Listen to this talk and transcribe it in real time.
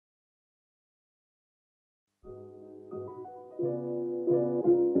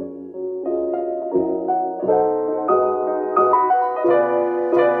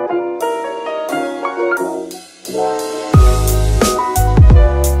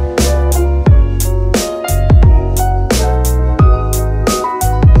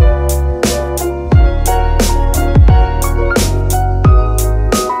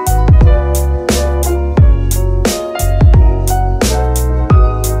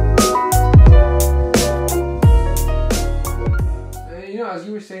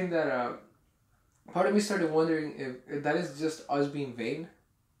were saying that, part of me started wondering if that is just us being vain.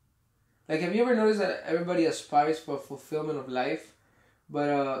 Like, have you ever noticed that everybody aspires for fulfillment of life,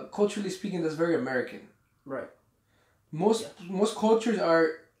 but culturally speaking, that's very American. Right. Most cultures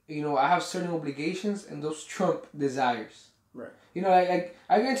are, I have certain obligations, and those trump desires. Right. Like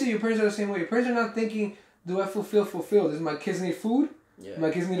I guarantee your parents are the same way. Your parents are not thinking, do I fulfill? Does my kids need food? Yeah.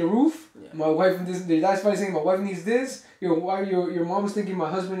 My kids need a roof. Yeah. My wife needs this. That's probably saying my wife needs this. Your mom is thinking my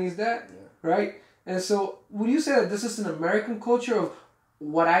husband needs that. Yeah. Right. And so, would you say that this is an American culture of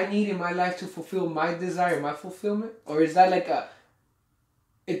what I need in my life to fulfill my desire, my fulfillment, or is that like a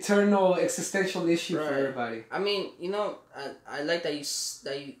eternal existential issue for everybody? I mean, I like that you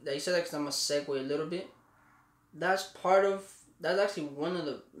said that because I'm gonna segue a little bit. That's actually one of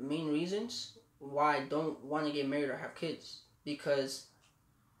the main reasons why I don't want to get married or have kids, because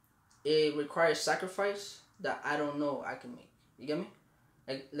it requires sacrifice that I don't know I can make. You get me?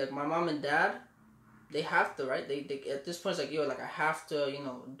 Like my mom and dad, they have to, right? They at this point, it's like, I have to,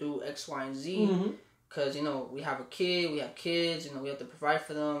 do X, Y, and Z, because, we have a kid, we have kids, we have to provide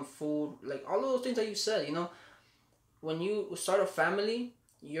for them, food, like all of those things that you said, when you start a family,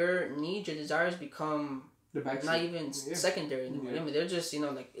 your needs, your desires become not even secondary anymore. I mean, they're just,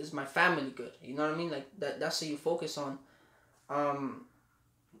 like, is my family good? You know what I mean? Like, that's what you focus on.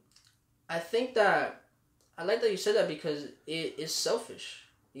 I think that, I like that you said that, because it is selfish.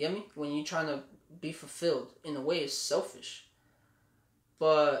 You get me? When you're trying to be fulfilled, in a way, it's selfish.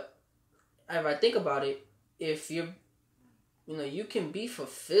 But if I think about it, if you can be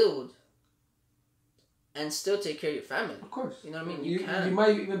fulfilled and still take care of your family. Of course. You know what I mean? You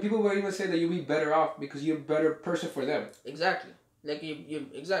might, people will even say that you'll be better off because you're a better person for them. Exactly. Like,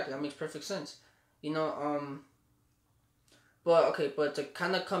 exactly. That makes perfect sense. But to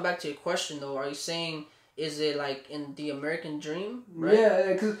kind of come back to your question, though, are you saying, is it like in the American dream? Right?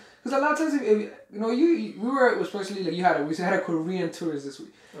 Yeah, because a lot of times, we were, especially like we had a Korean tourist this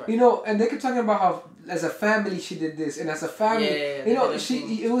week, right. And they kept talking about how as a family she did this, and as a family,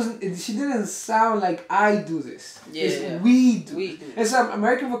 she didn't sound like I do this. Yeah, it's we do. It's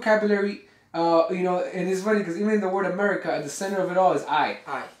American vocabulary. And it's funny because even in the word America, at the center of it all is I.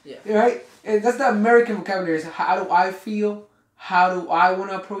 Yeah. Right? And that's the American vocabulary. Is how do I feel? How do I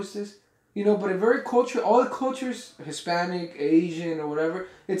want to approach this? But all the cultures, Hispanic, Asian, or whatever,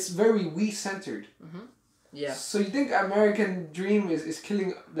 it's very we-centered. Mm-hmm. Yeah. So you think American dream is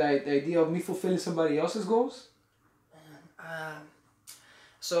killing the idea of me fulfilling somebody else's goals?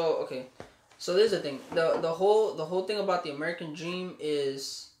 So there's the thing. The whole thing about the American dream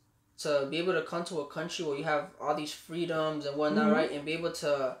is to be able to come to a country where you have all these freedoms and whatnot, right? And be able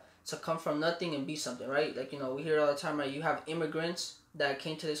to come from nothing and be something, right? Like, we hear it all the time, right? You have immigrants that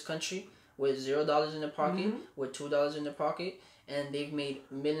came to this country with $0 in their pocket, with $2 in their pocket, and they've made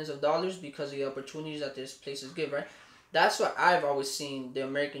millions of dollars because of the opportunities that this places give, right? That's what I've always seen the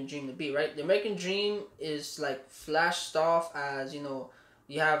American dream to be, right? The American dream is like flashed off as,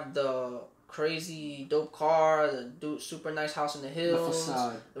 you have the crazy dope car, the super nice house in the hills, the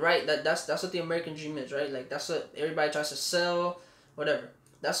facade. Right? That's what the American dream is, right? Like, that's what everybody tries to sell, whatever.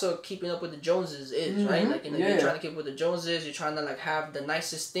 That's what keeping up with the Joneses is, right? Like, you're trying to keep up with the Joneses. You're trying to, like, have the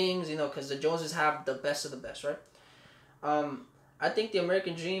nicest things, because the Joneses have the best of the best, right? I think the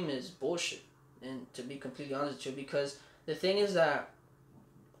American dream is bullshit, and to be completely honest with you, because the thing is that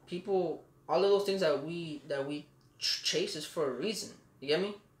people, all of those things that we chase is for a reason. You get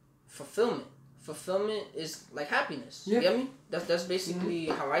me? Fulfillment. Fulfillment is like happiness. You get me? That's basically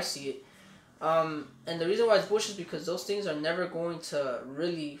how I see it. And the reason why it's bullshit is because those things are never going to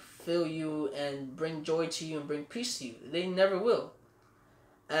really fill you and bring joy to you and bring peace to you. They never will.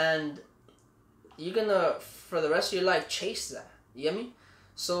 And you're gonna, for the rest of your life, chase that. You get me?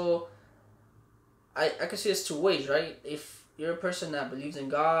 So, I can see it's two ways, right? If you're a person that believes in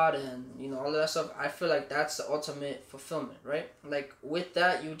God and, all of that stuff, I feel like that's the ultimate fulfillment, right? Like, with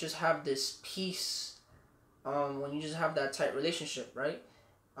that, you just have this peace, when you just have that tight relationship, right?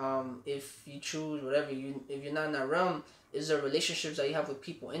 If you choose whatever, if you're not in that realm, is there relationships that you have with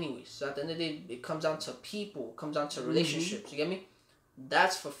people anyways. So at the end of the day, it comes down to people, comes down to relationships. You get me?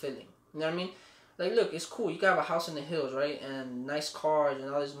 That's fulfilling. You know what I mean? Like, look, it's cool. You can have a house in the hills, right? And nice cars and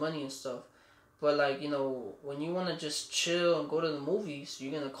all this money and stuff. But, like, when you want to just chill and go to the movies,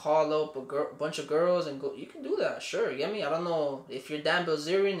 you're going to call up a bunch of girls and go. You can do that, sure. You get me? I don't know if you're Dan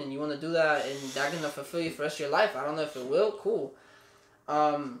Bilzerian and you want to do that and that's going to fulfill you for the rest of your life. I don't know if it will. Cool.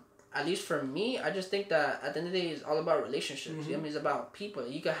 At least for me, I just think that at the end of the day, it's all about relationships. You know what I mean? It's about people.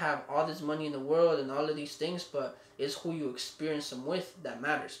 You can have all this money in the world and all of these things, but it's who you experience them with that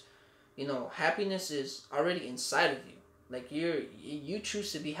matters. Happiness is already inside of you. Like you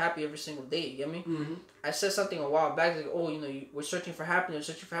choose to be happy every single day. You get me? Mm-hmm. I said something a while back like, oh, we're searching for happiness,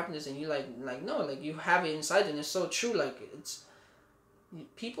 and you like no, like you have it inside, and it's so true. Like it's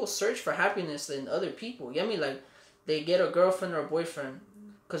people search for happiness in other people. You get me? Like they get a girlfriend or a boyfriend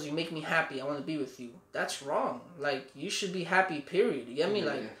because you make me happy. I want to be with you. That's wrong. Like you should be happy. Period. You get me?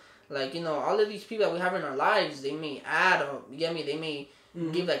 Yeah. Like all of these people that we have in our lives, they may add up. You get me? They may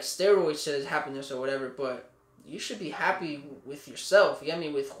give like steroids to this happiness or whatever, but you should be happy with yourself. You get me?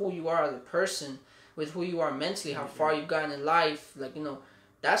 With who you are as a person, with who you are mentally, how far you've gotten in life. Like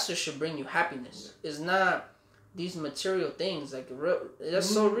that's what should bring you happiness. It's not these material things. Like that's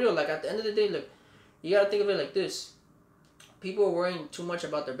so real. Like at the end of the day, look, you gotta think of it like this. People are worrying too much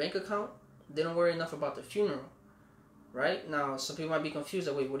about their bank account. They don't worry enough about their funeral. Right? Now, some people might be confused.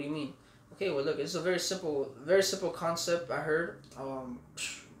 Like, wait, what do you mean? Okay, well, look, it's a very simple concept I heard.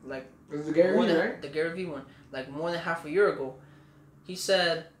 Like it was the Gary Vee, right? The Gary Vee one. Like more than half a year ago, he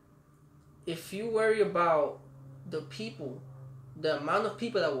said, if you worry about the amount of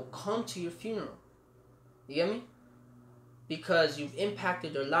people that will come to your funeral, you get me? Because you've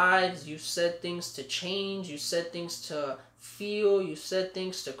impacted their lives, you said things to change, you said things to feel, you said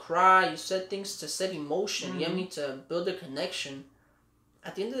things to cry, you said things to set emotion, you get me? To build a connection.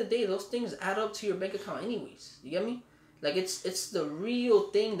 At the end of the day, those things add up to your bank account anyways. You get me? Like it's the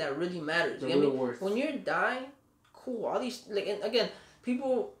real thing that really matters. You get me? When you're dying, cool. All these and again,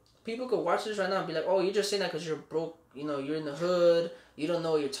 people could watch this right now and be like, "Oh, you're just saying that because you're broke. You're in the hood. You don't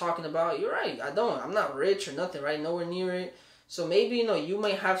know what you're talking about." You're right. I don't. I'm not rich or nothing. Right? Nowhere near it. So maybe you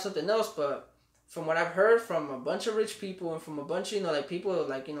might have something else, but from what I've heard from a bunch of rich people and from a bunch of like people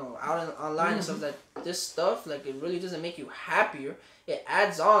like out online and stuff, like this stuff, like it really doesn't make you happier. It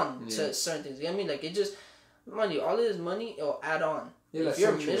adds on to certain things. You know what I mean? Like it just. Money, all of this money, it'll add on. Yeah, if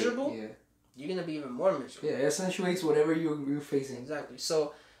you're miserable, you're gonna be even more miserable. Yeah, it accentuates whatever you're facing. Exactly.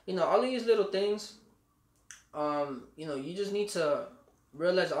 So, all of these little things, you just need to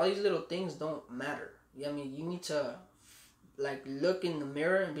realize all these little things don't matter. You know what I mean? You need to like look in the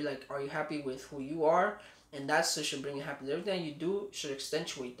mirror and be like, are you happy with who you are? And that's what should bring you happiness. Everything you do should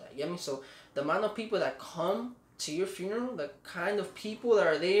accentuate that. You know what I mean? So the amount of people that come to your funeral, the kind of people that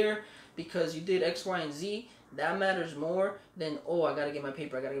are there because you did X, Y, and Z, that matters more than, oh, I gotta get my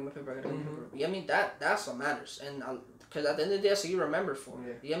paper, I gotta get my paper. You know what I mean? That's what matters. And because at the end of the day, that's what you remember for.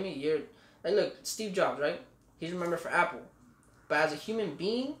 Yeah. You know what I mean? You're like, look, Steve Jobs, right? He's remembered for Apple. But as a human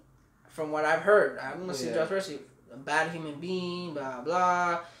being, from what I've heard, I haven't listened to Jobs personally, a bad human being, blah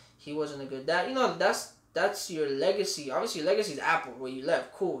blah. He wasn't a good dad. That's your legacy. Obviously, your legacy is Apple, where you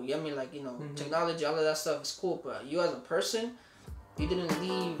left. Cool. You know what I mean? Like, technology, all of that stuff is cool. But you as a person, you didn't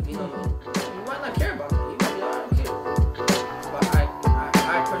leave, you might not care about that.